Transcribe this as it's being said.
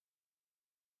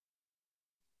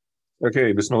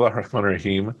Okay, بسم الله الرحمن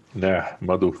الرحيم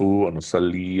نحمده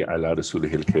ونصلي على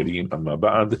رسوله الكريم أما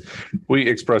بعد. We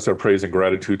express our praise and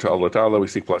gratitude to Allah Ta'ala. We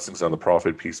seek blessings on the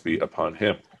Prophet, peace be upon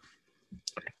him.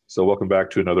 So welcome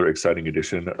back to another exciting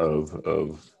edition of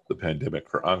the Pandemic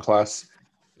Quran class.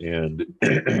 And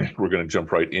we're going to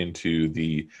jump right into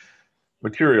the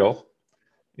material.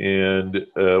 And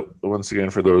once again,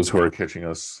 for those who are catching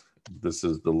us, this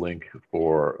is the link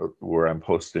for where I'm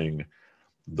posting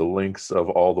the links of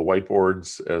all the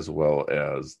whiteboards, as well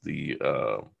as the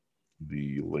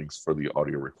links for the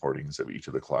audio recordings of each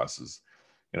of the classes.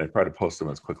 And I try to post them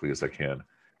as quickly as I can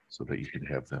so that you can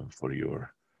have them for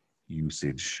your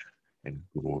usage and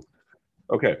growth.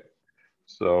 Okay,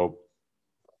 so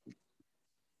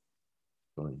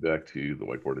going back to the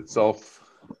whiteboard itself.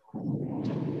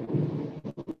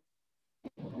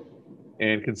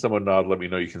 And can someone nod, let me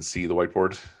know you can see the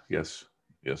whiteboard? Yes,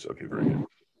 yes, okay, very good.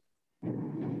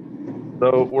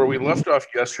 So where we left off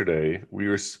yesterday, we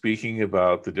were speaking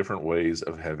about the different ways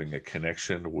of having a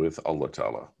connection with Allah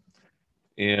Ta'ala.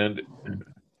 And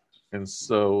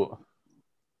so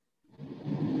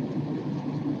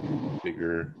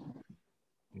bigger.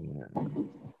 Yeah.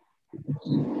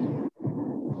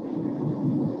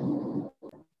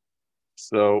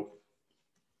 So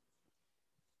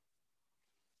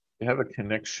you have a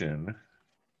connection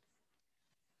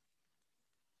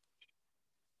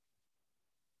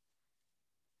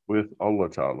with Allah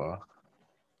Ta'ala.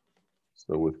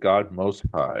 So with God Most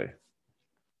High.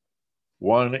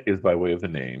 One is by way of the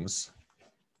names.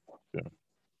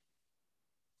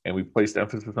 And we placed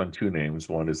emphasis on two names.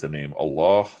 One is the name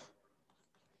Allah,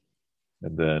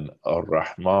 and then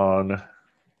Ar-Rahman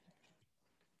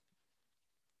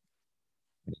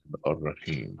and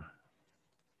Ar-Rahim.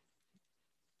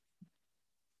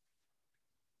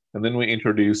 And then we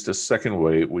introduced a second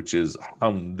way, which is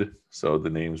Hamd. So the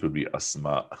names would be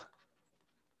Asma.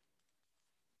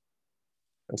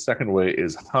 The second way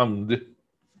is Hamd,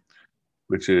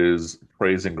 which is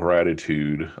praise and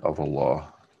gratitude of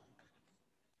Allah.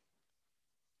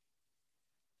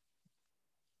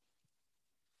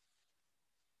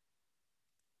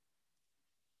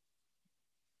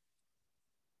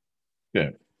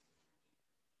 Okay.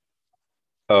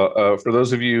 For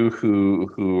those of you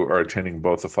who are attending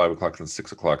both the 5 o'clock and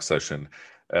 6 o'clock session,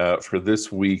 for this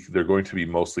week, they're going to be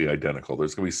mostly identical.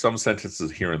 There's going to be some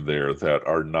sentences here and there that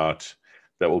are not,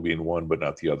 that will be in one but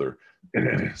not the other.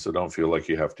 So don't feel like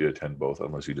you have to attend both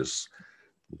unless you just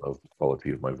love the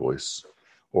quality of my voice.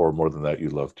 Or more than that, you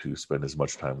love to spend as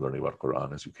much time learning about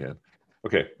Quran as you can.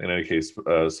 Okay, in any case,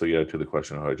 so yeah, to the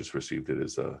question how I just received it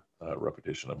is a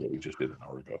repetition of what we just did an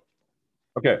hour ago.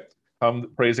 Okay,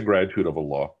 praise and gratitude of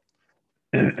Allah.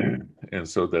 And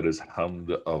so that is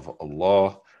hamd of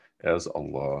Allah as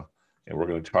Allah. And we're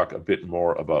going to talk a bit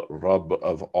more about Rabb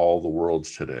of all the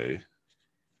worlds today.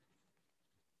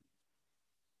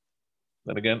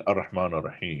 Then again, Ar-Rahman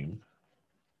Ar-Rahim.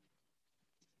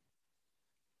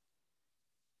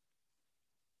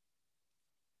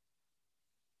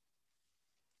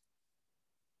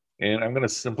 And I'm going to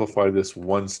simplify this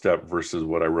one step versus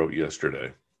what I wrote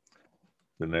yesterday.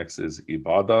 The next is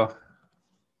Ibadah.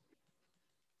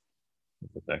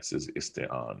 The next is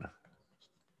Isti'an.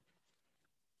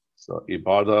 So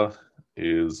Ibadah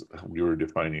is, we were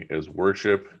defining as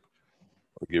worship,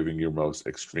 or giving your most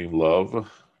extreme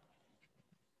love.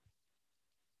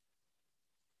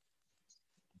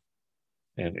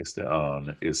 And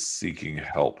Isti'an is seeking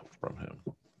help from him.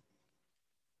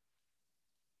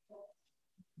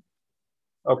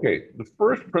 Okay, the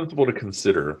first principle to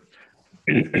consider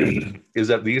is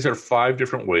that these are 5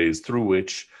 different ways through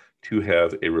which to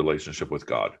have a relationship with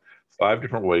God. 5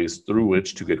 different ways through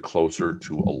which to get closer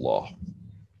to Allah.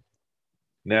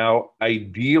 Now,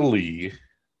 ideally,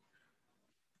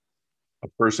 a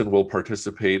person will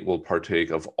partake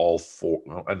of all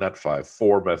 4, and not 5,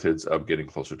 4 methods of getting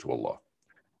closer to Allah.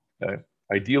 Okay?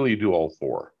 Ideally, you do all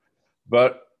 4.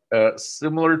 But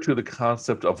similar to the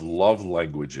concept of love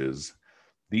languages,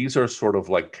 these are sort of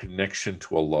like connection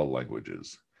to Allah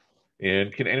languages.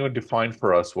 And can anyone define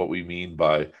for us what we mean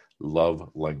by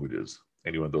love languages?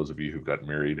 Anyone, those of you who got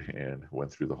married and went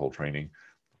through the whole training,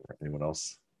 or anyone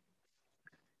else?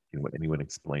 Can anyone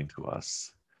explain to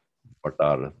us what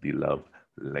are the love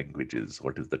languages?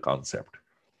 What is the concept?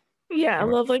 Yeah,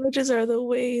 love languages are the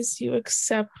ways you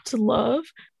accept love.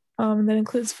 That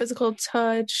includes physical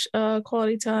touch,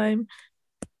 quality time,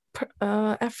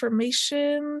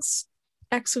 affirmations,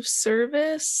 acts of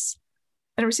service,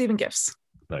 and receiving gifts.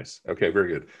 Nice. Okay, very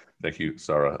good. Thank you,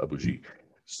 Sarah Abuji.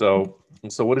 So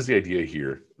what is the idea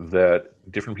here? That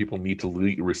different people need to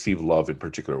receive love in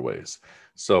particular ways.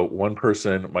 So one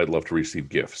person might love to receive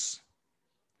gifts.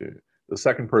 The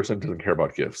second person doesn't care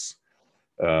about gifts.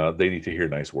 They need to hear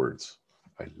nice words.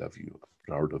 I love you. I'm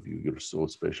proud of you. You're so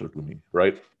special to me,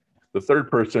 right? The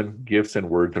third person, gifts and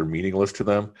words are meaningless to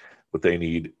them. What they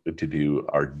need to do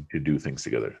are to do things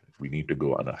together. We need to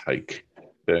go on a hike.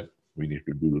 Okay? We need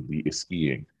to do the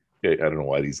skiing. Okay? I don't know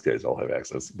why these guys all have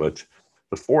access, but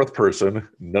the fourth person,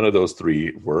 none of those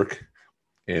three work.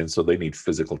 And so they need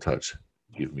physical touch.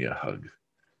 Give me a hug,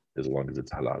 as long as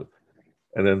it's halal.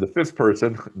 And then the fifth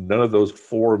person, none of those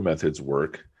four methods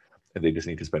work, and they just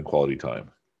need to spend quality time.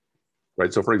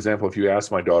 Right? So for example, if you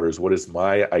ask my daughters, what is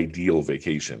my ideal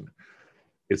vacation?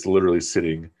 It's literally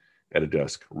sitting at a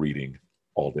desk reading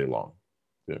all day long.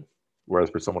 Yeah. Whereas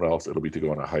for someone else, it'll be to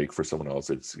go on a hike. For someone else,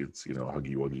 it's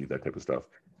huggy wuggy, that type of stuff,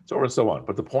 so on and so on.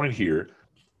 But the point here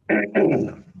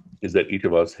is that each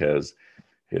of us has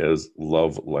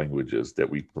love languages that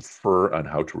we prefer on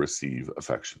how to receive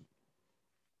affection.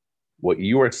 What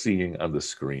you are seeing on the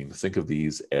screen, think of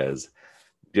these as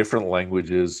different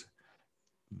languages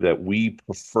that we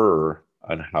prefer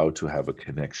on how to have a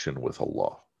connection with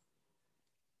Allah.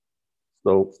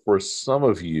 So for some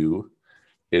of you,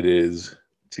 it is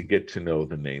to get to know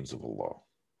the names of Allah.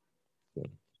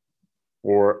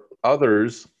 For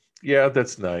others, yeah,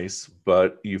 that's nice,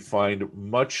 but you find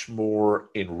much more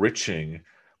enriching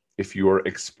if you are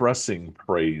expressing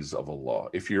praise of Allah,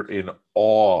 if you're in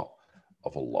awe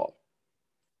of Allah.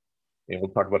 And we'll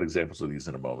talk about examples of these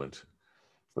in a moment.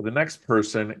 For the next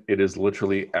person, it is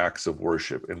literally acts of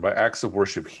worship. And by acts of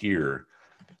worship here,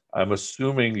 I'm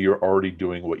assuming you're already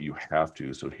doing what you have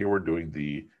to. So here we're doing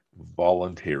the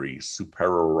voluntary,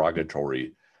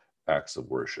 supererogatory acts of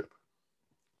worship.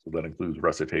 So that includes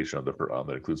recitation of the Quran,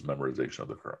 that includes memorization of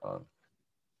the Quran.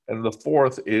 And the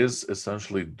fourth is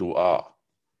essentially dua.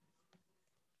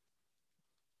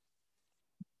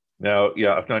 Now,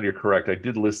 yeah, Afnan, you're correct. I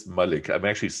did list Malik. I'm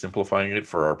actually simplifying it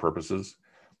for our purposes.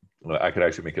 I could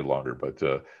actually make it longer, but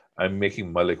I'm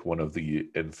making Malik one of the,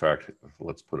 in fact,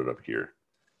 let's put it up here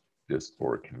just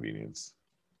for convenience.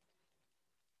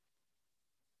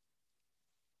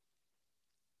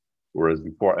 Whereas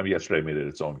before, I mean, yesterday I made it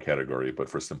its own category, but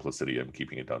for simplicity, I'm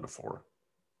keeping it down to 4.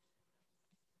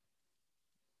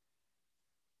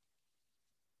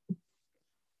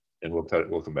 And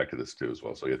we'll come back to this too as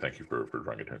well. So yeah, thank you for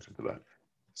drawing attention to that.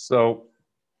 So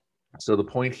the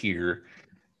point here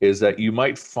is that you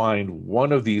might find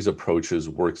one of these approaches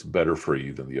works better for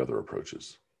you than the other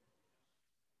approaches.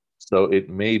 So it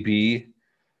may be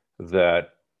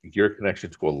that your connection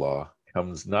to Allah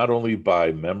comes not only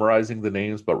by memorizing the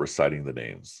names, but reciting the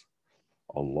names.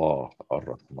 Allah,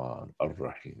 Ar-Rahman,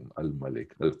 Ar-Rahim,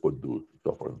 Al-Malik, Al-Quddus,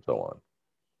 so forth and so on.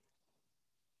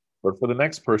 But for the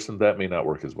next person, that may not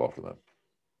work as well for them.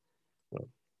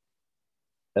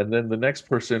 And then the next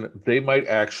person, they might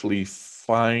actually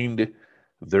find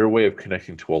their way of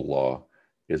connecting to Allah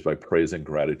is by praise and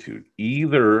gratitude,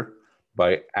 either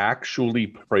by actually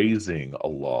praising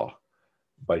Allah,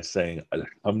 by saying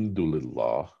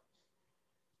Alhamdulillah,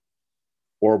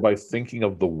 or by thinking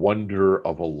of the wonder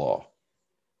of Allah.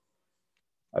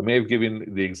 I may have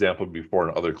given the example before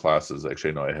in other classes.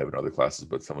 Actually, no, I have in other classes,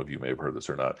 but some of you may have heard this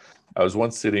or not. I was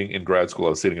once sitting in grad school, I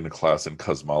was sitting in a class in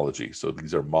cosmology. So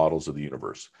these are models of the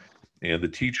universe. And the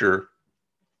teacher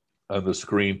on the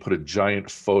screen put a giant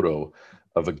photo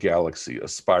of a galaxy, a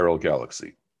spiral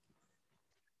galaxy.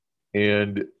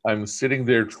 And I'm sitting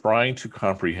there trying to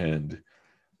comprehend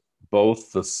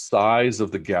both the size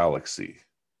of the galaxy,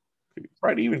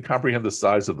 try to even comprehend the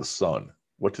size of the sun,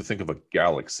 what to think of a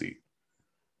galaxy,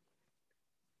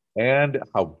 and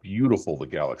how beautiful the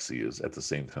galaxy is at the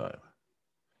same time.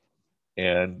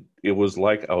 And it was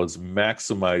like I was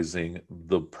maximizing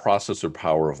the processor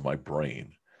power of my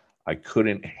brain. I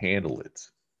couldn't handle it.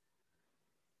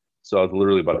 So I was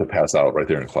literally about to pass out right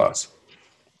there in class.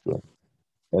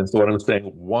 And so what I'm saying,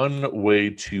 one way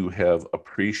to have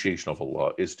appreciation of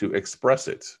Allah is to express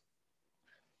it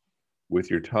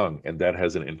with your tongue, and that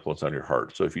has an influence on your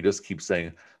heart. So if you just keep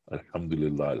saying,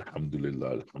 Alhamdulillah,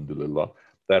 Alhamdulillah, Alhamdulillah,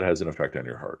 that has an effect on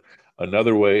your heart.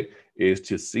 Another way is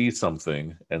to see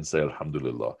something and say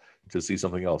Alhamdulillah, to see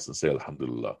something else and say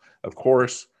Alhamdulillah. Of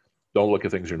course, don't look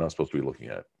at things you're not supposed to be looking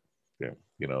at.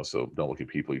 Yeah, so don't look at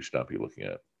people you should not be looking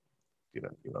at. You know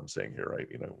what I'm saying here,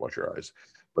 right? Watch your eyes.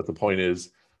 But the point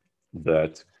is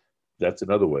that that's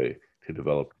another way to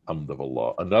develop hamd of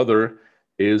Allah. Another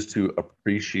is to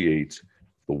appreciate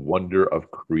the wonder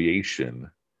of creation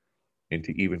and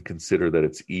to even consider that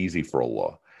it's easy for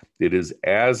Allah. It is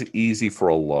as easy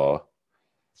for Allah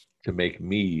to make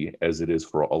me as it is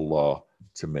for Allah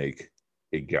to make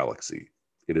a galaxy.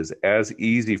 It is as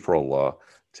easy for Allah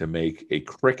to make a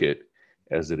cricket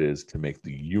as it is to make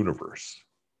the universe.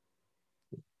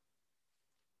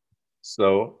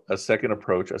 So a second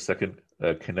approach, a second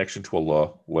connection to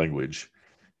Allah language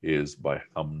is by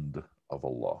hamd of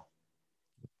Allah.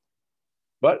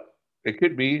 But it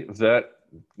could be that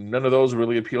none of those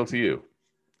really appeal to you.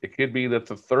 It could be that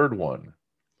the third one,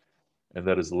 and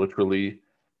that is literally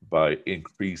by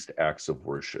increased acts of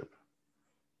worship.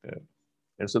 Okay?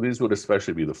 And so these would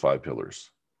especially be the five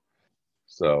pillars.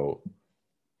 So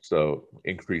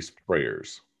increased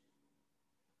prayers,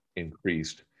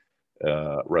 increased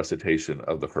recitation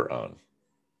of the Quran,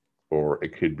 or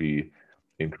it could be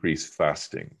increased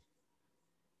fasting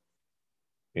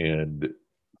and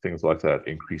things like that,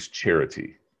 increased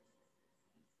charity.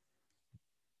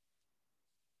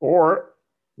 Or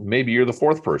maybe you're the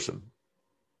fourth person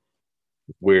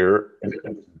where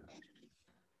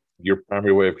your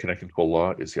primary way of connecting to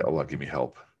Allah is, Ya Allah, give me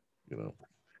help. You know,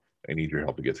 I need your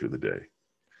help to get through the day.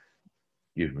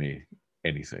 Give me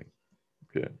anything.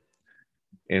 Okay.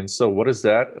 And so what is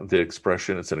that? The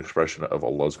expression, it's an expression of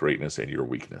Allah's greatness and your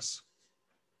weakness.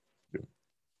 Okay.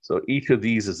 So each of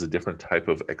these is a different type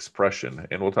of expression,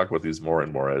 and we'll talk about these more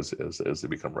and more as they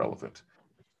become relevant.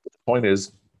 The point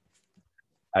is,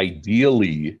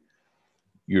 ideally,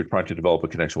 you're trying to develop a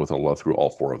connection with Allah through all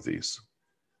four of these.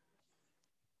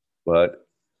 But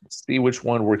see which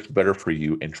one works better for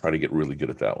you and try to get really good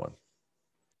at that one.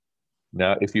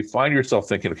 Now, if you find yourself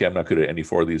thinking, okay, I'm not good at any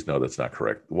four of these, no, that's not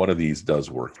correct. One of these does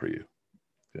work for you.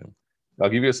 Okay. I'll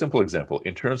give you a simple example.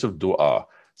 In terms of dua,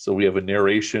 so we have a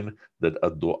narration that a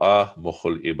dua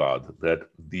mukhul ibad, that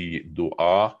the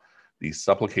dua, the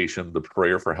supplication, the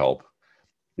prayer for help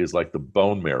is like the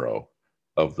bone marrow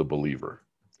of the believer.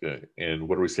 Okay. And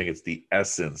what are we saying? It's the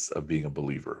essence of being a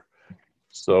believer.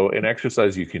 So an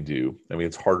exercise you can do, I mean,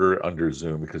 it's harder under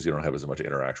Zoom because you don't have as much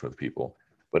interaction with people.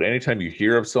 But anytime you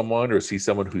hear of someone or see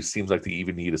someone who seems like they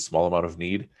even need a small amount of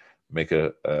need, make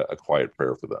a quiet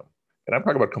prayer for them. And I'm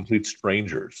talking about complete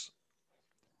strangers.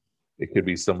 It could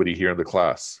be somebody here in the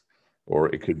class, or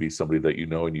it could be somebody that you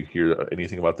know and you hear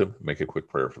anything about them, make a quick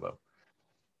prayer for them.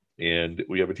 And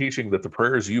we have a teaching that the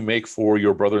prayers you make for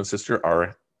your brother and sister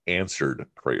are answered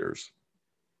prayers.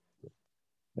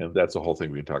 And that's the whole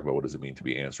thing we can talk about. What does it mean to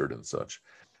be answered and such?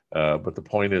 But the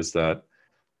point is that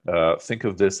think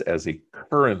of this as a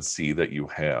currency that you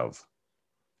have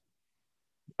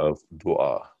of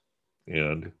dua,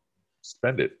 and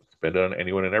spend it on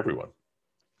anyone and everyone.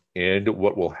 And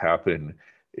what will happen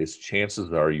is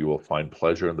chances are you will find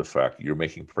pleasure in the fact that you're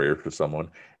making prayer for someone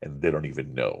and they don't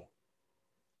even know.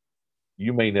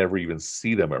 You may never even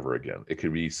see them ever again. It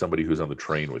could be somebody who's on the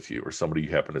train with you or somebody you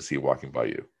happen to see walking by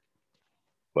you,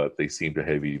 but they seem to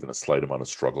have even a slight amount of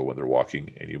struggle when they're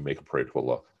walking, and you make a prayer to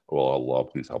Allah. Well, Allah,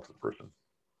 please help the person.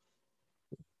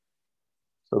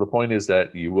 So the point is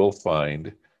that you will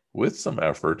find, with some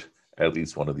effort, at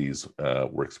least one of these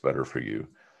works better for you.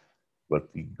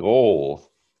 But the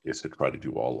goal is to try to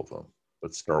do all of them.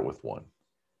 Let's start with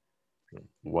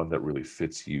one that really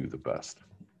fits you the best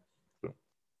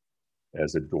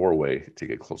as a doorway to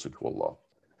get closer to Allah.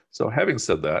 So having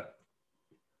said that,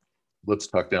 let's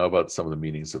talk now about some of the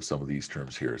meanings of some of these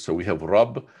terms here. So we have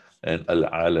Rabb and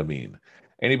Al-Alamin.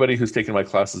 Anybody who's taken my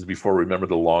classes before, remember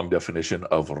the long definition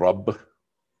of Rabb?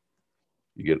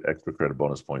 You get extra credit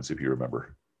bonus points if you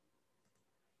remember.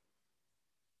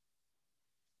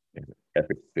 And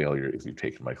epic failure if you've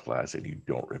taken my class and you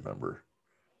don't remember.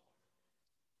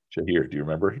 Shahir, do you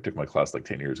remember? He took my class like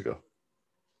 10 years ago.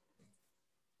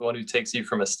 The one who takes you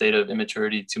from a state of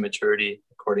immaturity to maturity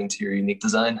according to your unique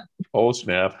design. Oh,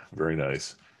 snap. Very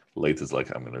nice. Lath is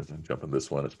like, I'm going to jump in this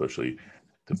one, especially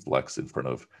to flex in front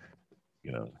of,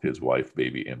 his wife,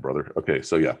 baby, and brother. Okay,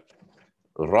 so yeah.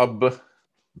 Rabb,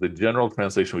 the general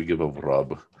translation we give of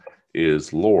Rabb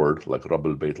is Lord, like Rabb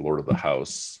al-Bayt, Lord of the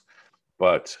house.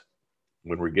 But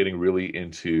when we're getting really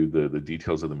into the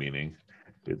details of the meaning,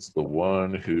 it's the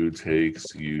one who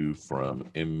takes you from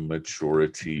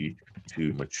immaturity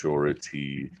to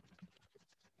maturity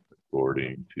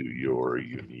according to your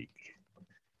unique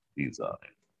design.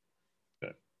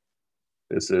 Okay.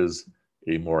 This is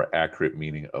a more accurate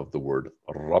meaning of the word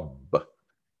Rabb.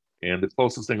 And the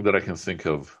closest thing that I can think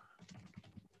of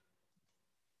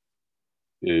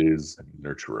is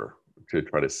nurturer, to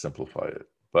try to simplify it.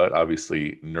 But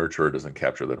obviously, nurturer doesn't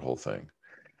capture that whole thing.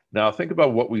 Now, think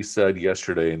about what we said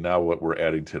yesterday and now what we're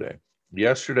adding today.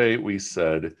 Yesterday, we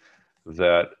said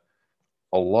that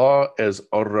Allah as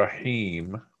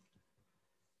Ar-Rahim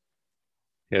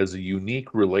has a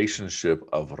unique relationship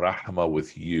of rahmah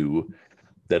with you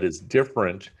that is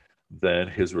different than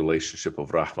his relationship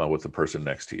of rahmah with the person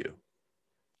next to you.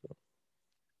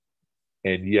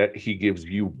 And yet he gives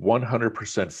you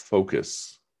 100%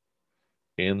 focus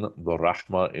in the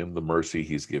rahmah, in the mercy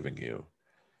he's giving you,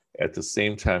 at the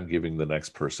same time giving the next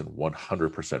person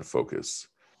 100% focus.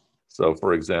 So,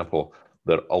 for example,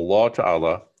 that Allah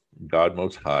Ta'ala, God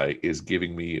Most High, is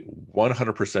giving me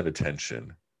 100%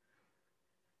 attention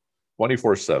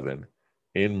 24/7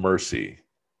 in mercy,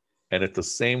 and at the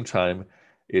same time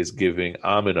is giving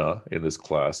Amina in this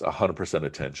class 100%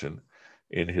 attention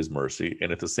in his mercy,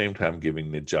 and at the same time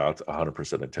giving Nijat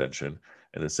 100% attention,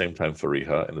 and at the same time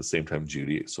Fariha, and at the same time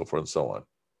Judy, so forth and so on.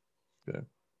 Okay.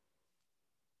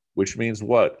 Which means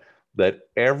what? That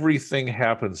everything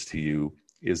happens to you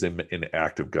is an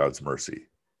act of God's mercy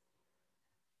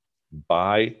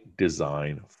by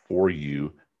design for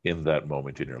you in that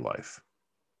moment in your life.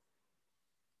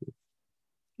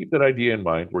 Keep that idea in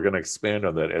mind. We're going to expand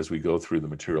on that as we go through the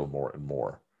material more and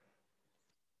more.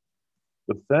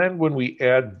 But then when we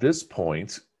add this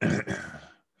point,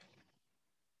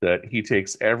 that he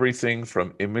takes everything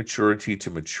from immaturity to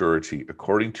maturity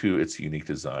according to its unique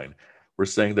design, we're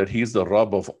saying that he's the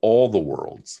Rabb of all the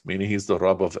worlds, meaning he's the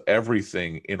Rabb of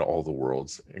everything in all the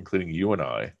worlds, including you and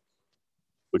I,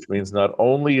 which means not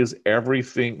only is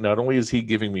he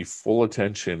giving me full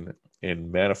attention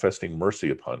and manifesting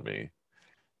mercy upon me,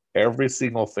 every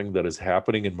single thing that is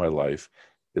happening in my life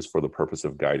is for the purpose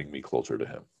of guiding me closer to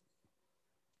him.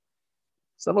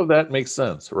 Some of that makes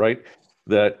sense, right?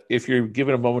 That if you're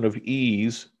given a moment of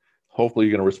ease, hopefully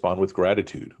you're going to respond with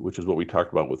gratitude, which is what we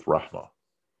talked about with Rahmah.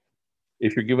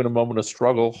 If you're given a moment of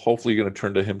struggle, hopefully you're going to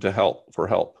turn to him for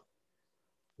help,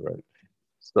 right?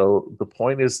 So the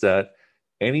point is that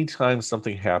anytime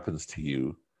something happens to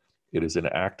you, it is an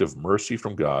act of mercy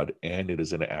from God, and it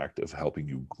is an act of helping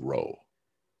you grow.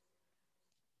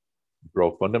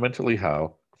 Grow fundamentally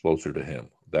how? Closer to him.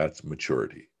 That's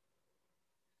maturity.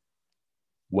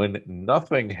 When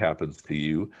nothing happens to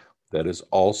you, that is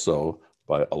also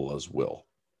by Allah's will.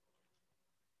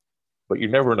 But you're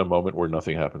never in a moment where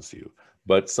nothing happens to you.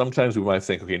 But sometimes we might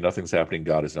think, okay, nothing's happening,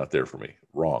 God is not there for me.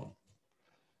 Wrong.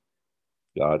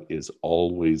 God is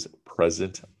always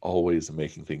present, always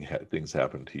making things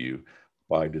happen to you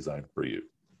by design for you.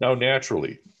 Now,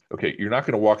 naturally, okay, you're not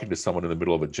going to walk into someone in the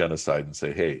middle of a genocide and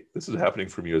say, hey, this is happening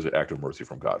from you as an act of mercy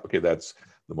from God. Okay, that's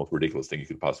the most ridiculous thing you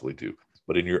could possibly do.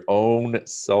 But in your own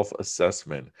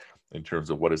self-assessment, in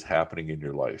terms of what is happening in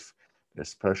your life,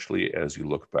 especially as you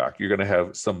look back, you're going to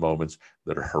have some moments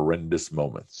that are horrendous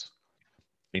moments.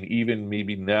 And even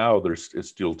maybe now it's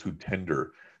still too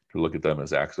tender to look at them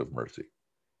as acts of mercy.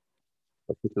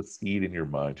 But put the seed in your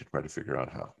mind to try to figure out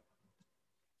how.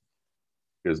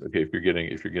 Because, okay, if you're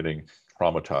getting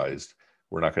traumatized,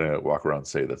 we're not going to walk around and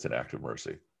say that's an act of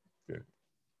mercy. Okay.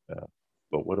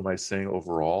 But what am I saying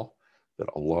overall? That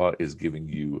Allah is giving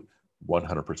you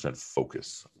 100%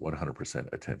 focus,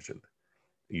 100% attention.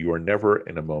 You are never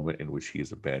in a moment in which he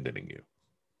is abandoning you.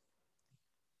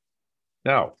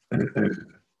 Now,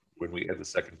 when we add the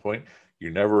second point,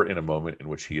 you're never in a moment in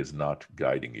which he is not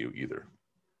guiding you either.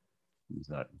 He's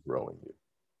not growing you.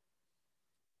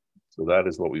 So that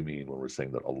is what we mean when we're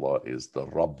saying that Allah is the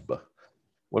Rabb.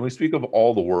 When we speak of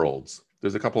all the worlds,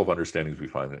 there's a couple of understandings we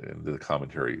find in the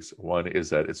commentaries. One is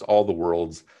that it's all the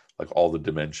worlds, like all the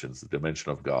dimensions, the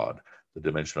dimension of God, the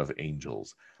dimension of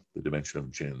angels, the dimension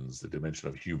of jinns, the dimension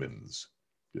of humans.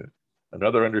 Yeah.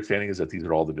 Another understanding is that these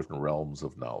are all the different realms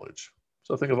of knowledge.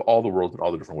 So think of all the worlds and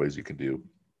all the different ways you can do.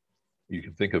 You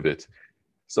can think of it.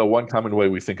 So one common way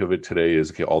we think of it today is,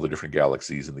 okay, all the different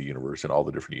galaxies in the universe and all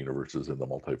the different universes in the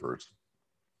multiverse.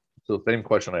 So the same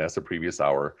question I asked the previous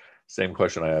hour, same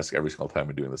question I ask every single time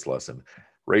I'm doing this lesson.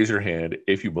 Raise your hand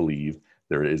if you believe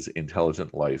there is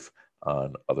intelligent life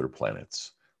on other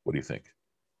planets. What do you think?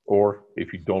 Or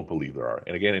if you don't believe there are.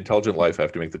 And again, intelligent life, I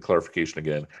have to make the clarification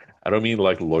again. I don't mean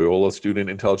like Loyola student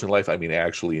intelligent life. I mean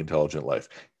actually intelligent life.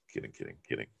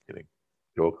 Kidding.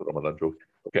 Joke, Ramadan joke.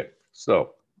 Okay,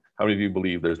 so how many of you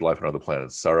believe there's life on other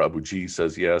planets? Sarah Abu G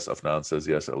says yes. Afnan says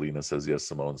yes. Alina says yes.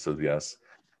 Simone says yes.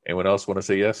 Anyone else want to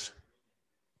say yes?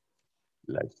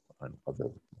 Life on other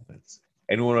planets.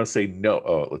 Anyone want to say no?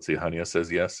 Oh, let's see. Hania says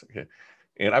yes. Okay.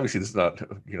 And obviously, this is not,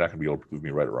 you're not going to be able to prove me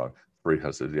right or wrong.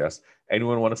 Fariha says yes.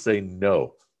 Anyone want to say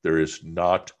no? There is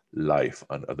not life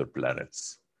on other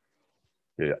planets.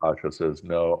 Okay. Asha says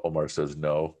no. Omar says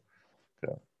no.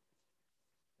 Okay.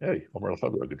 Hey, Omar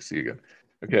Al-Fadl, good to see you again.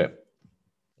 Okay.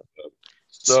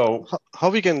 So how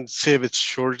we can say with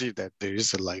surety that there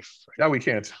is a life? Yeah, we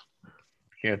can't.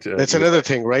 That's another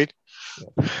thing, right?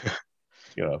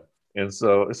 Yeah. And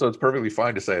so it's perfectly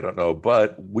fine to say I don't know,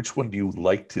 but which one do you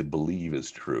like to believe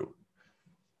is true?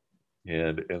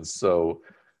 And so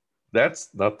that's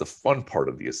not the fun part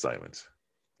of the assignment,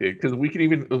 because we can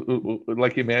even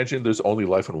like imagine there's only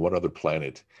life on one other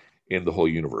planet, in the whole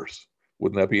universe.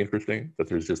 Wouldn't that be interesting? That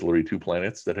there's just literally 2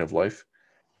 planets that have life,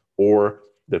 or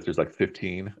that there's like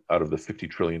 15 out of the 50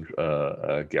 trillion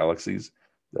galaxies.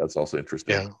 That's also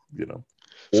interesting. Yeah. You know.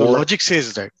 So logic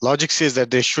says that. Logic says that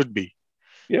there should be.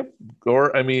 Yep.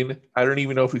 Or I mean, I don't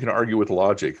even know if we can argue with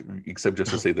logic, except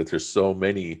just to say that there's so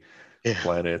many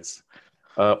planets.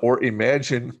 Or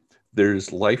imagine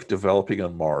there's life developing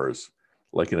on Mars,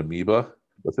 like an amoeba,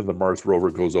 but then the Mars rover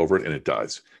goes over it and it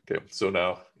dies. Okay, so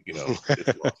now you know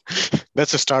it's lost.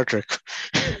 That's a Star Trek.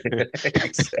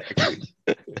 Exactly.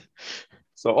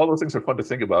 So all those things are fun to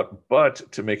think about,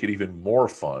 but to make it even more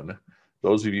fun,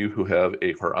 those of you who have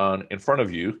a Quran in front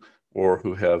of you, or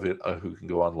who have it, who can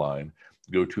go online,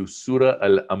 go to Surah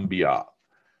al-Anbiya,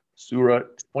 Surah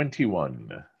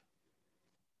 21.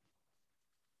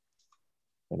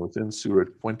 And within Surah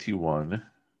 21,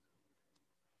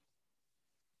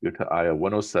 go to Ayah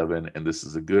 107, and this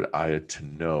is a good ayah to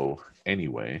know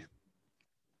anyway,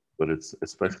 but it's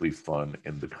especially fun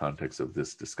in the context of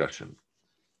this discussion.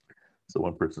 So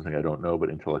one person saying, I don't know, but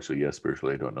intellectually, yes,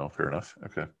 spiritually, I don't know. Fair enough.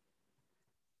 Okay.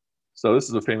 So this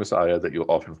is a famous ayah that you'll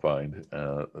often find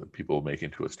people make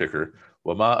into a sticker.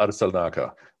 وَمَا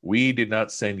أَرْسَلْنَاكَ. We did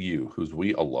not send you. Who's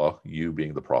we? Allah. You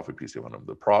being the Prophet, peace be upon him.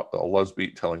 Allah's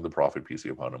telling the Prophet, peace be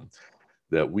upon him,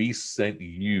 that we sent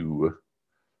you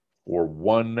for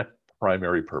one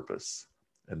primary purpose,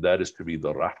 and that is to be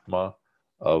the rahmah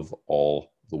of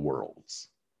all the worlds.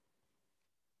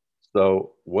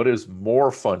 So what is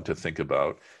more fun to think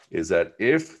about is that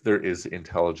if there is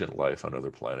intelligent life on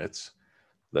other planets,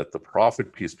 that the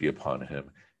Prophet, peace be upon him,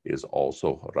 is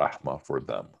also rahmah for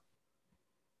them.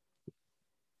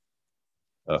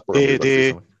 So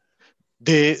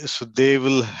they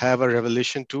will have a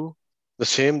revelation too, the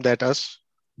same that us.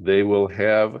 They will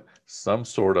have some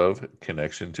sort of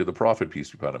connection to the Prophet,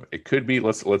 peace be upon him. It could be,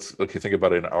 let's think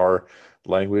about it in our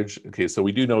language. Okay, so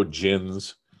we do know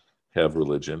jinns have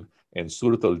religion, and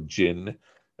Surah al-Jinn,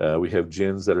 we have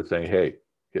jinns that are saying, hey,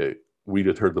 okay, we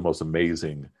just heard the most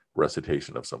amazing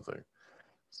recitation of something.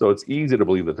 So it's easy to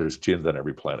believe that there's jinns on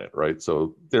every planet, right?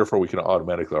 So therefore we can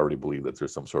automatically already believe that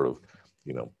there's some sort of,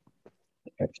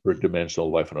 extra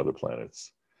dimensional life on other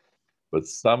planets. But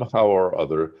somehow or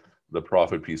other, the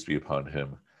Prophet, peace be upon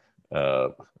him,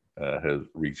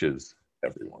 reaches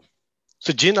everyone.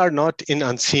 So jinn are not in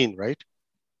unseen, right?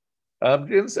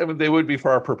 Jinns, I mean, they would be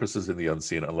for our purposes in the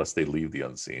unseen unless they leave the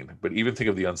unseen. But even think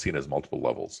of the unseen as multiple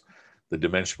levels. The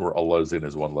dimension where Allah is in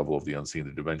is one level of the unseen.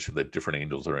 The dimension that different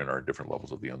angels are in are different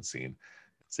levels of the unseen.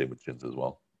 Same with jinns as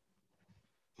well.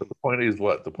 But the point is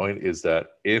what? The point is that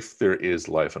if there is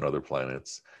life on other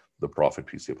planets, the Prophet,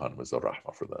 peace be upon him, is a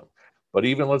rahmah for them. But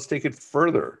even let's take it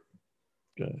further.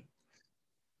 Okay,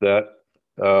 that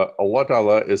Allah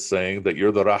Ta'ala is saying that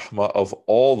you're the rahmah of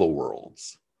all the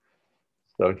worlds.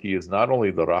 So he is not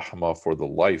only the rahmah for the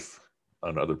life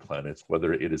on other planets,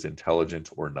 whether it is intelligent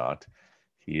or not,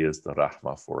 he is the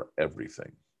rahmah for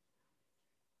everything,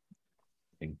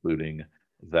 including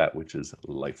that which is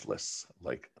lifeless,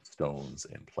 like stones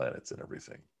and planets and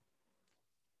everything.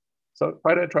 So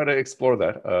try to explore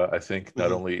that. I think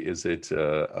not only is it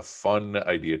a fun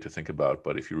idea to think about,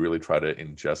 but if you really try to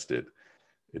ingest it,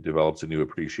 it develops a new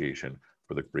appreciation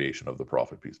for the creation of the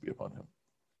Prophet, peace be upon him.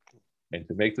 And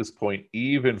to make this point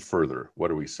even further,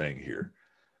 what are we saying here?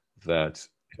 That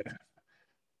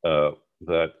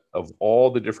that of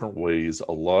all the different ways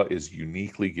Allah is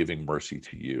uniquely giving mercy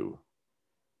to you,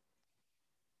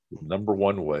 the number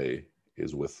one way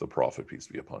is with the Prophet, peace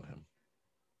be upon him.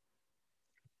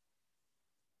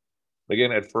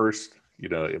 Again, at first,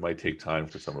 it might take time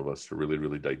for some of us to really,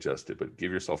 really digest it, but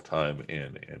give yourself time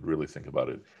and really think about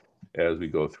it as we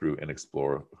go through and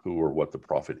explore who or what the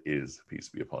Prophet is, peace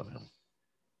be upon him.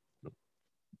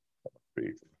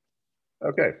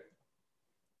 Okay.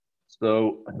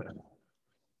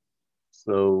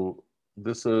 So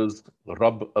this is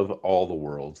Rabb of all the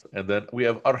worlds. And then we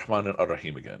have Ar-Rahman and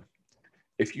Ar-Rahim again.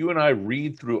 If you and I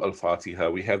read through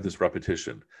al-Fatihah, we have this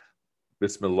repetition.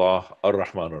 Bismillah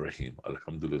ar-Rahman ar-Rahim.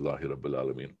 Alhamdulillahi Rabbil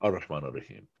Alameen. Ar-Rahman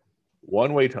ar-Rahim.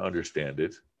 One way to understand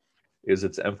it is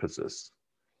its emphasis.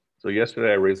 So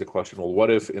yesterday I raised the question, well,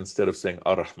 what if instead of saying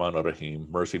ar-Rahman ar-Rahim,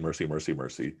 mercy, mercy, mercy,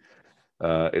 mercy,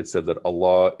 it said that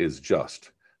Allah is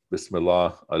just.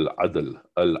 Bismillah al-Adl,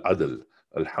 al-Adl.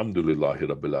 Alhamdulillahi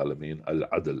Rabbil Alameen.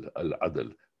 Al-Adl,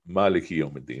 al-Adl. Maliki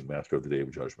Yawmiddin, Master of the Day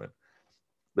of Judgment.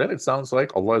 Then it sounds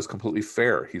like Allah is completely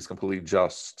fair. He's completely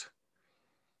just.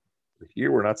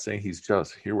 Here we're not saying he's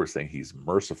just. Here we're saying he's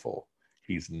merciful.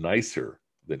 He's nicer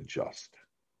than just.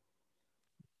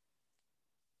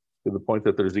 To the point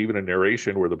that there's even a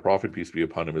narration where the Prophet, peace be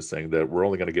upon him, is saying that we're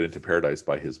only going to get into paradise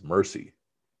by his mercy.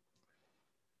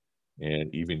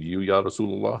 And even you, Ya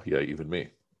Rasulullah, yeah, even me.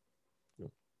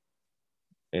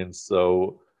 And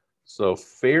so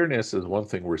fairness is one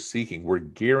thing we're seeking. We're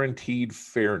guaranteed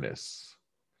fairness.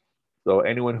 So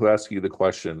anyone who asks you the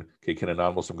question, okay, can a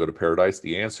non-Muslim go to paradise?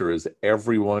 The answer is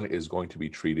everyone is going to be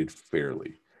treated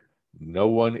fairly. No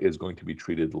one is going to be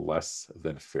treated less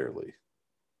than fairly.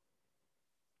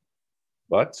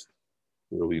 But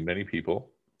there will be many people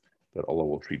that Allah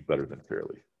will treat better than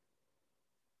fairly.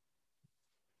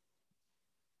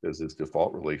 Because his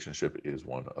default relationship is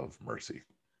one of mercy.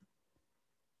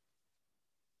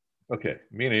 Okay,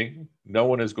 meaning no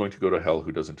one is going to go to hell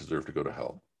who doesn't deserve to go to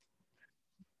hell.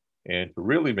 And to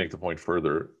really make the point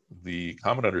further, the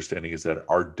common understanding is that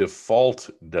our default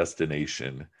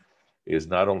destination is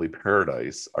not only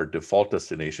paradise, our default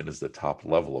destination is the top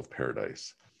level of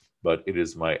paradise, but it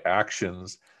is my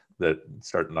actions that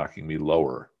start knocking me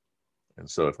lower. And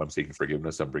so if I'm seeking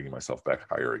forgiveness, I'm bringing myself back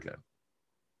higher again.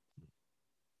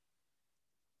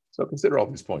 So consider all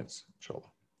these points, inshallah.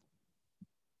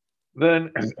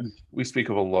 Then we speak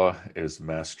of Allah as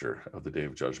master of the day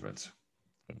of judgment.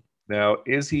 Now,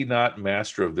 is he not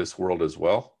master of this world as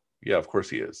well? Yeah, of course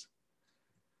he is.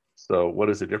 So what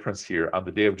is the difference here? On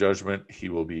the day of judgment, he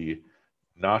will be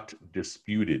not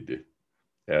disputed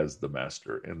as the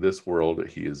master. In this world,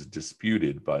 he is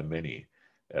disputed by many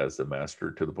as the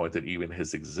master, to the point that even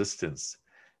his existence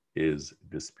is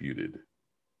disputed.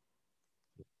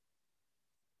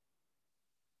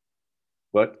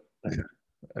 But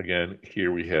again,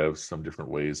 here we have some different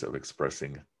ways of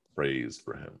expressing praise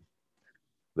for him,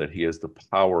 that he has the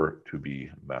power to be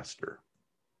master.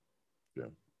 Yeah.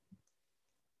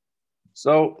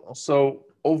 So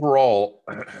overall,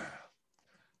 I'd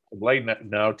like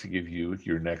now to give you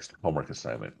your next homework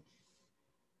assignment.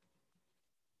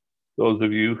 Those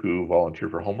of you who volunteer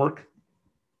for homework,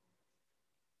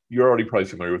 you're already probably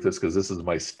familiar with this because this is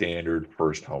my standard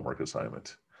first homework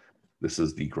assignment. This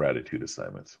is the gratitude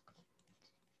assignment.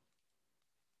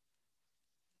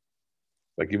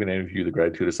 Have I given any of you the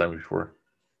gratitude assignment before?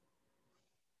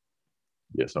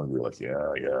 Yes, some of you are like,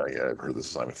 yeah, I've heard this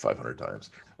assignment 500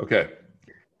 times. Okay,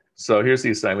 so here's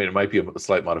the assignment. It might be a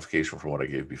slight modification from what I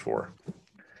gave before.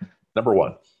 Number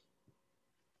one,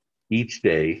 each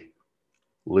day,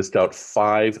 list out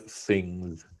 5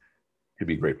 things to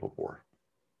be grateful for.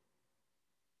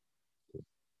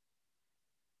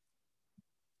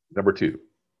 Number 2,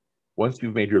 once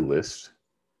you've made your list,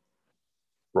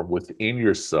 from within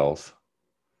yourself,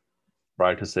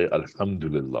 try to say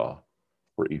Alhamdulillah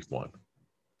for each one.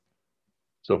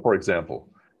 So for example,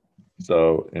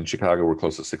 so in Chicago, we're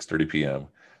close to 6:30 p.m.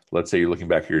 Let's say you're looking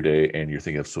back at your day and you're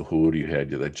thinking of suhoor. You had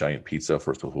that giant pizza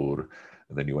for suhoor,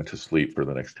 and then you went to sleep for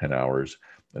the next 10 hours,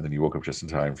 and then you woke up just in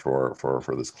time for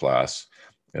this class,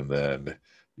 and then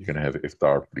you're going to have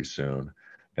iftar pretty soon,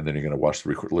 and then you're going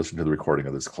to listen to the recording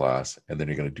of this class, and then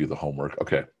you're going to do the homework.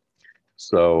 Okay,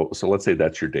 so let's say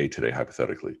that's your day today,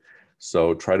 hypothetically.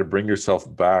 So try to bring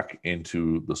yourself back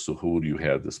into the suhoor you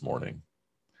had this morning,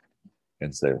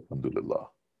 and say Alhamdulillah.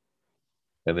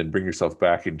 And then bring yourself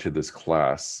back into this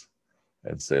class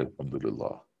and say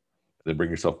Alhamdulillah. And then bring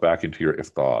yourself back into your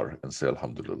iftar and say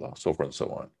Alhamdulillah, so forth and so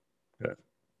on. Okay.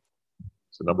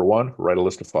 So number 1, write a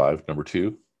list of 5. Number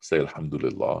 2, say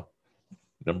Alhamdulillah.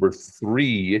 Number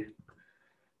 3,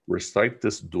 recite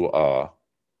this dua,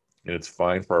 and it's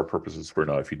fine for our purposes for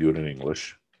now if you do it in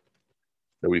English,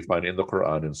 that we find in the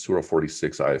Quran in Surah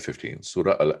 46, Ayah 15.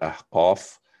 Surah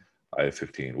al-Ahqaf, Ayah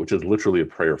 15, which is literally a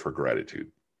prayer for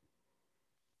gratitude.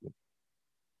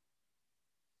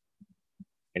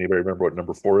 Anybody remember what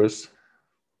number 4 is?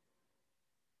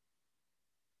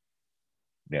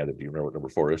 Nada, do you remember what number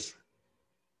 4 is?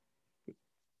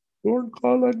 Don't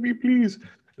call on me, please.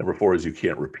 Number 4 is you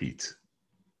can't repeat.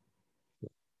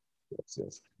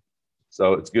 Yes.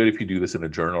 So it's good if you do this in a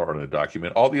journal or in a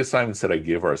document. All the assignments that I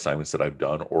give are assignments that I've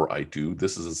done or I do.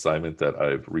 This is an assignment that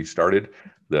I've restarted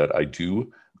that I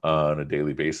do on a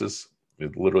daily basis.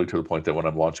 It literally to the point that when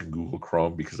I'm launching Google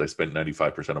Chrome, because I spent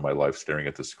 95% of my life staring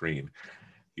at the screen,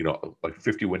 like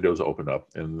 50 windows open up,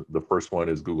 and the first one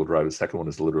is Google Drive. The second one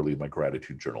is literally my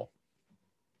gratitude journal.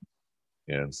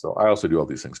 And so I also do all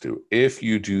these things too. If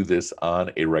you do this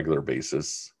on a regular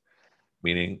basis,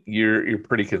 meaning you're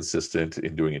pretty consistent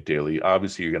in doing it daily,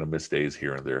 obviously you're going to miss days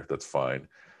here and there. That's fine.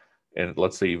 And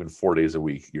let's say even 4 days a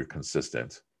week, you're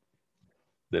consistent.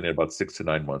 Then in about 6 to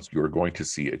 9 months, you're going to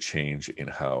see a change in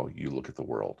how you look at the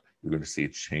world. You're going to see a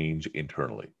change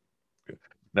internally.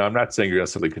 Now, I'm not saying you're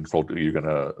necessarily controlled. You're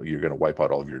gonna wipe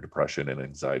out all of your depression and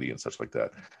anxiety and such like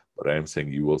that. But I am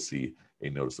saying you will see a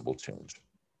noticeable change.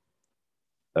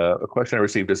 A question I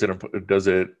received: does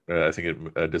it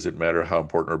matter how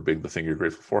important or big the thing you're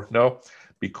grateful for? No,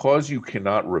 because you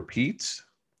cannot repeat,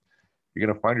 you're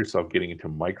going to find yourself getting into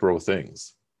micro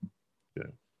things.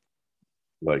 Yeah.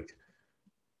 Like,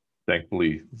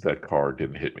 thankfully, that car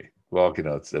didn't hit me. Well,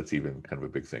 that's even kind of a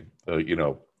big thing.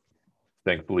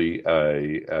 Thankfully,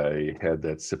 I had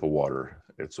that sip of water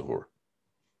at suhoor.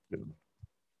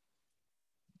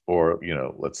 Or,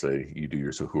 let's say you do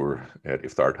your suhoor at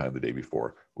iftar time the day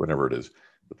before, whenever it is.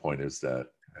 The point is that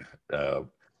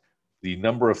the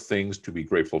number of things to be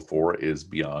grateful for is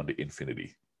beyond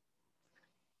infinity.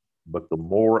 But the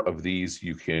more of these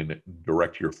you can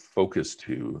direct your focus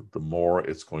to, the more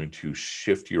it's going to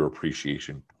shift your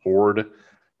appreciation toward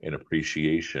an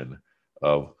appreciation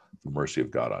of the mercy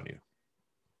of God on you.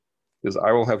 Because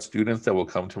I will have students that will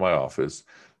come to my office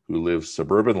who live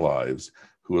suburban lives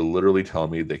who will literally tell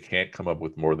me they can't come up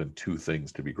with more than 2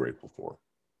 things to be grateful for.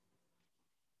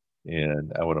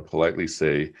 And I want to politely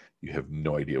say, you have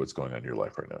no idea what's going on in your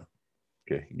life right now.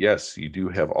 Okay. Yes, you do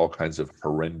have all kinds of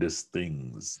horrendous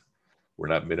things. We're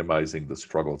not minimizing the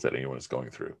struggles that anyone is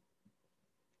going through.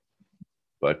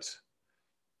 But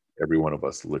every one of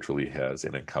us literally has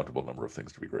an uncountable number of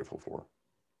things to be grateful for.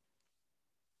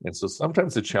 And so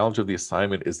sometimes the challenge of the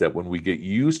assignment is that when we get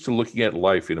used to looking at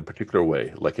life in a particular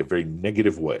way, like a very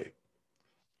negative way,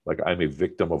 like I'm a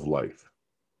victim of life,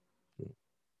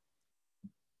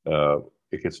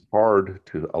 it gets hard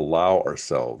to allow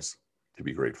ourselves to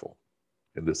be grateful.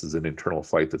 And this is an internal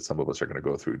fight that some of us are going to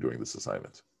go through during this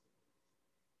assignment.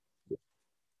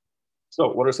 So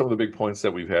what are some of the big points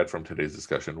that we've had from today's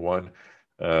discussion? One,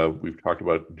 we've talked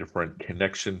about different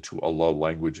connection to Allah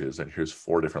languages, and here's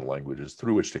 4 different languages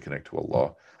through which to connect to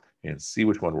Allah, and see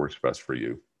which one works best for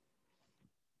you.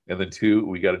 And then 2,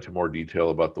 we got into more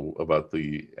detail about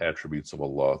the attributes of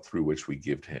Allah through which we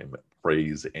give to Him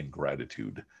praise and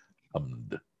gratitude.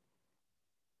 Hamd.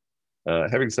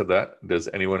 Having said that, does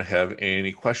anyone have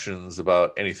any questions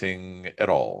about anything at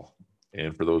all?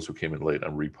 And for those who came in late,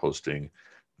 I'm reposting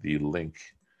the link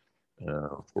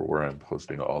for where I'm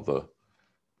posting all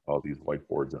these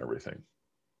whiteboards and everything.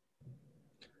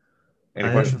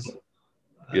 Any questions?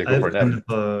 Yeah, go for it. Kind of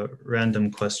a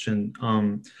random question.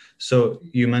 So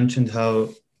you mentioned how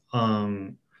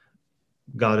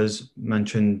God is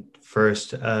mentioned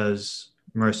first as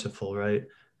merciful, right?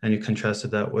 And you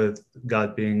contrasted that with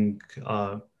God being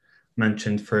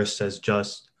mentioned first as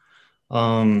just.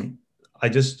 I've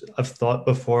thought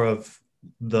before of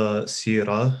the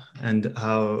seerah and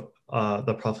how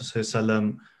the Prophet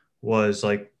ﷺ was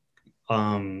like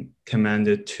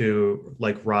commanded to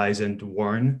like rise and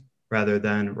warn rather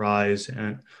than rise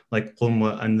and like qum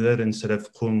wa anzir instead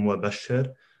of qum wa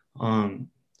bashir.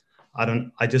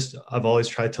 I've always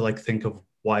tried to like think of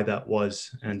why that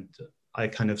was, and I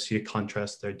kind of see a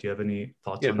contrast there. Do you have any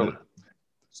thoughts on that?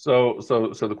 So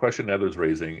the question Heather's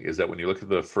raising is that when you look at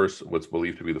the first, what's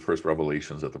believed to be the first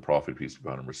revelations that the Prophet, peace be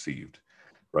upon him, received,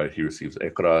 right? He receives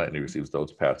Iqra and he receives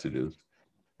those passages,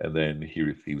 and then he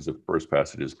receives the first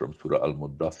passages from Surah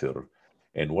al-Muddathir,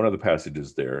 and one of the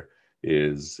passages there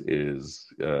is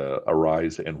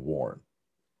arise and warn.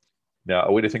 Now,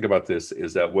 a way to think about this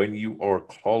is that when you are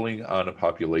calling on a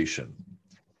population,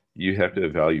 you have to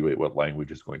evaluate what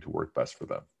language is going to work best for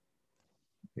them.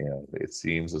 And it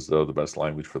seems as though the best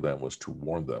language for them was to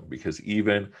warn them, because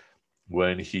even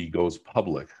when he goes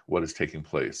public, what is taking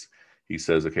place? He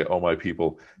says, okay, oh, my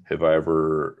people, have I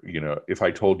ever, if I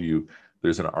told you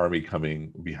there's an army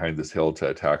coming behind this hill to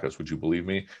attack us, would you believe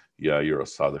me? Yeah, you're a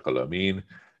Sadiq al-Amin.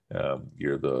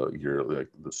 You're like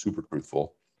the super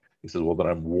truthful. He says, well, then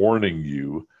I'm warning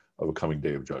you of a coming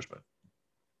day of judgment.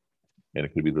 And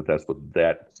it could be that that's what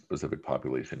that specific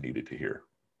population needed to hear.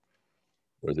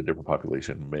 Whereas a different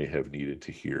population may have needed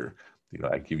to hear,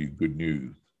 I give you good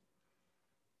news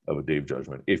of a day of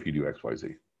judgment if you do X, Y,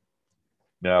 Z.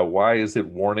 Now, why is it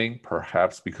warning?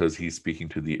 Perhaps because he's speaking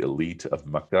to the elite of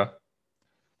Mecca.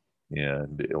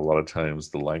 And a lot of times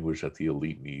the language that the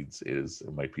elite needs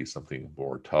it might be something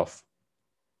more tough.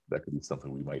 That could be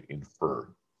something we might infer.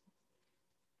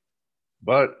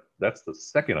 But that's the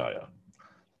second ayah.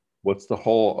 What's the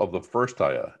whole of the first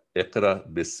ayah? Iqra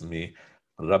bismi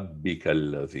rabbika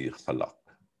alladhi khalaq.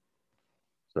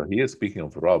 So he is speaking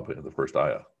of Rabb in the first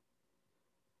ayah.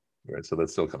 Right, so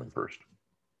that's still coming first.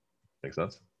 Make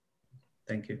sense?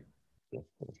 Thank you. Yeah,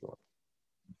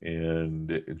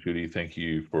 and Judy, thank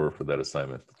you for that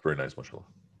assignment. It's very nice, mashallah.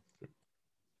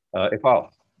 Iqbal.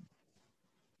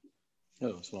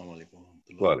 Hello, assalamu alaikum.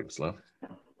 Wa alaikum salam.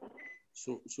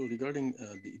 So regarding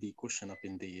the question up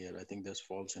in the air, I think this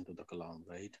falls into the kalam,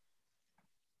 right?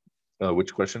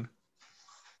 Which question?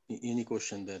 any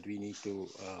question that we need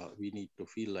to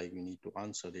feel like we need to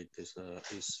answer it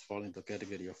is fall into the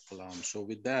category of kalam. So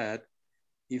with that,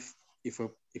 if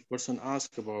person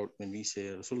asks about when we say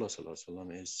Rasulullah Sallallahu Alaihi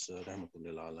Wasallam is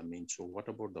Rahmatul Alameen, so what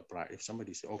about the prior? If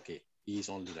somebody say, okay, he is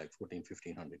only like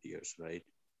 1500 years, right?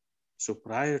 So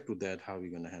prior to that, how are we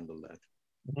going to handle that?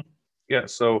 Yeah,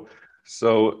 so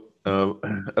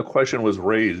a question was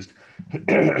raised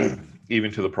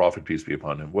even to the Prophet, peace be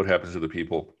upon him. What happens to the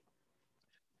people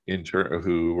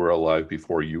who were alive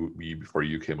before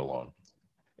you came along?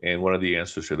 And one of the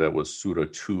answers to that was Surah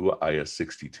 2, Ayah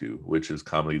 62, which is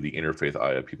commonly the interfaith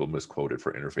ayah. People misquote it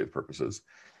for interfaith purposes.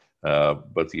 But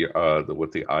what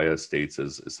the ayah states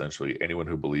is essentially anyone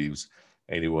who believes,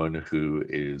 anyone who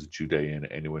is Judean,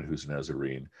 anyone who's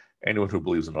Nazarene, anyone who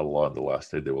believes in Allah on the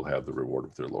last day, they will have the reward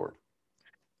of their Lord.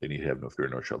 They need have no fear,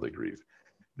 nor shall they grieve.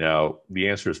 Now, the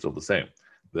answer is still the same,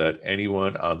 that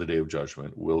anyone on the day of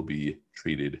judgment will be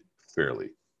treated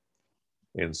fairly.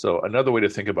 And so another way to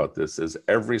think about this is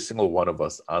every single one of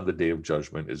us on the day of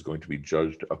judgment is going to be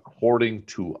judged according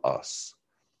to us,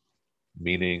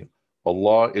 meaning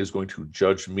Allah is going to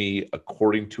judge me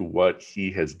according to what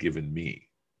he has given me,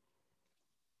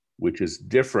 which is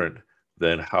different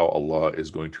than how Allah is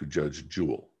going to judge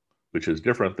Jewel, which is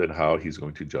different than how he's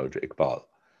going to judge Iqbal.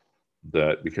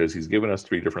 That because he's given us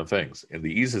three different things. And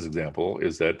the easiest example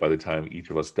is that by the time each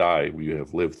of us die, we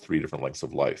have lived three different lengths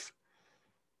of life.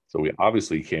 So we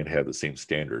obviously can't have the same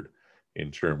standard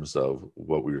in terms of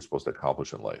what we were supposed to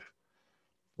accomplish in life.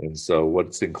 And so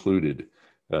what's included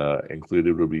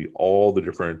would be all the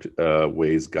different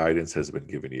ways guidance has been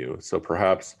given you. So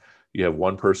perhaps you have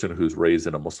one person who's raised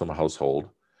in a Muslim household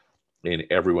and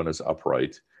everyone is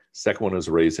upright. Second one is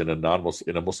raised in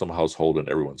a Muslim household and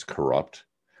everyone's corrupt.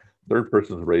 Third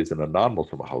person is raised in a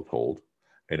non-Muslim household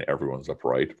and everyone's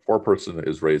upright. Fourth person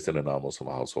is raised in a non-Muslim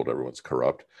household, everyone's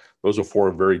corrupt. Those are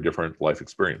four very different life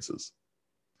experiences.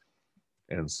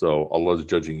 And so Allah is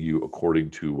judging you according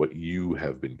to what you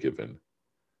have been given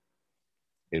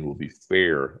and will be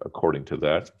fair according to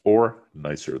that or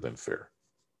nicer than fair.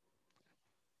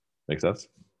 Make sense?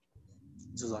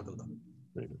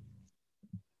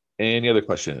 Any other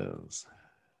questions?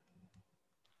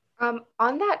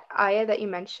 On that ayah that you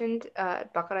mentioned,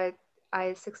 Baqarah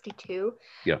ayah 62.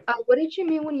 Yeah. What did you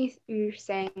mean when you're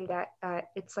saying that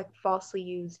it's like falsely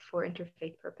used for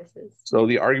interfaith purposes? So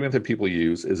the argument that people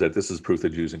use is that this is proof that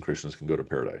Jews and Christians can go to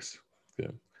paradise.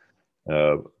 Okay.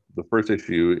 The first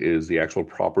issue is the actual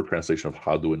proper translation of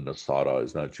Hadu and Nasara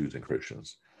is not Jews and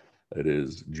Christians. It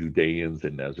is Judeans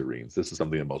and Nazarenes. This is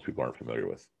something that most people aren't familiar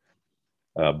with.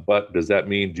 But does that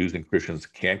mean Jews and Christians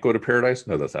can't go to paradise?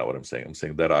 No, that's not what I'm saying. I'm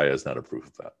saying that ayah is not a proof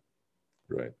of that,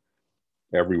 right?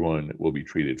 Everyone will be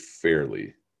treated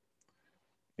fairly,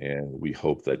 and we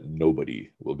hope that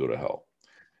nobody will go to hell.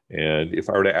 And if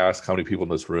I were to ask how many people in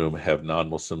this room have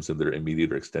non-Muslims in their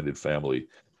immediate or extended family,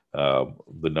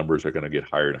 the numbers are going to get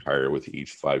higher and higher with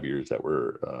each 5 years that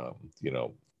we're,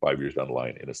 5 years down the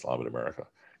line in Islam in America.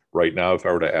 Right now, if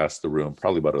I were to ask the room,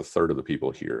 probably about a third of the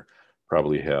people here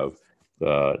probably have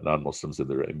non-Muslims in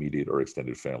their immediate or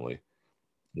extended family.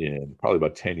 And probably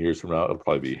about 10 years from now, it'll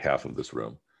probably be half of this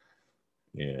room.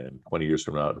 And 20 years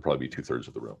from now, it'll probably be 2/3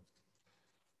 of the room.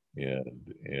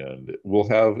 And we'll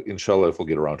have, inshallah, if we'll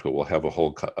get around to it, we'll have a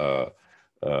whole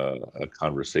a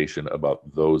conversation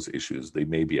about those issues. They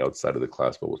may be outside of the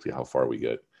class, but we'll see how far we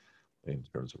get in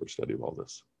terms of our study of all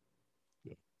this.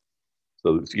 Yeah.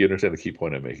 So you understand the key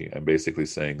point I'm making. I'm basically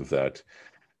saying that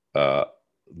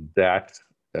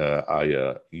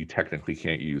ayah you technically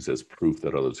can't use as proof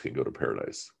that others can go to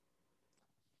paradise.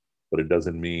 But it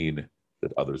doesn't mean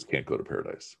that others can't go to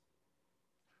paradise.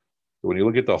 So when you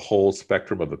look at the whole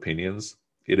spectrum of opinions,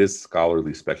 it is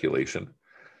scholarly speculation.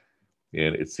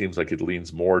 And it seems like it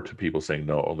leans more to people saying,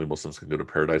 no, only Muslims can go to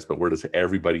paradise. But where does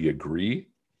everybody agree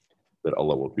that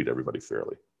Allah will treat everybody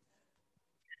fairly?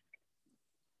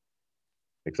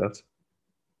 Make sense?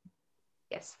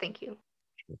 Yes, thank you.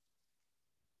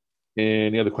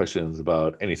 Any other questions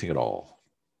about anything at all?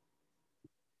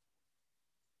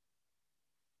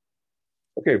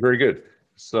 Okay, very good.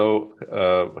 So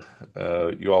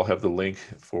you all have the link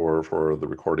for the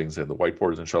recordings and the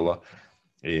whiteboards, inshallah.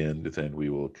 And then we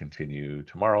will continue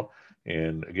tomorrow.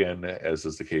 And again, as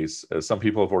is the case, some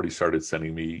people have already started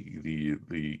sending me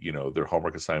their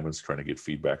homework assignments, trying to get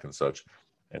feedback and such.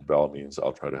 And by all means,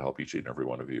 I'll try to help each and every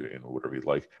one of you in whatever you'd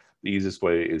like. The easiest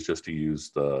way is just to use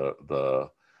the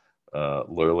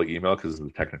Loyola email, because this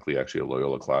is technically actually a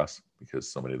Loyola class, because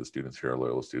so many of the students here are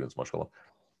Loyola students, mashallah.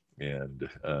 And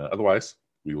otherwise,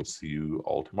 we will see you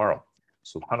all tomorrow.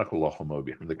 Subhanakallahumma wa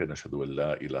bihamdika nashhadu an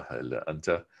la ilaha illa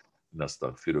anta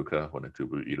نستغفرك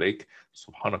ونتوب إليك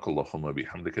سبحانك اللهم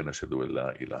بحمدك نشهد أن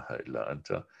لا إله إلا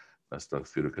أنت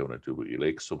نستغفرك ونتوب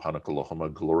إليك سبحانك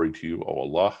اللهم. Glory to you, O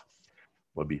Allah.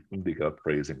 وبحمدك,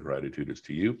 praise and gratitude is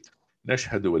to you.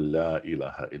 نشهد أن لا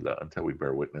إله إلا أنت, we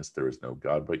bear witness there is no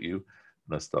God but you.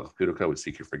 نستغفرك, we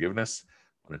seek your forgiveness.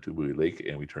 ونتوب إليك,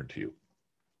 and we turn to you.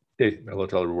 Okay, may Allah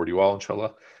Ta'ala reward you all,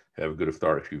 inshallah. Have a good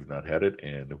iftar if you've not had it,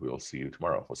 and we'll see you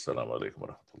tomorrow. Wassalamu alaikum wa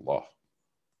rahmatullah.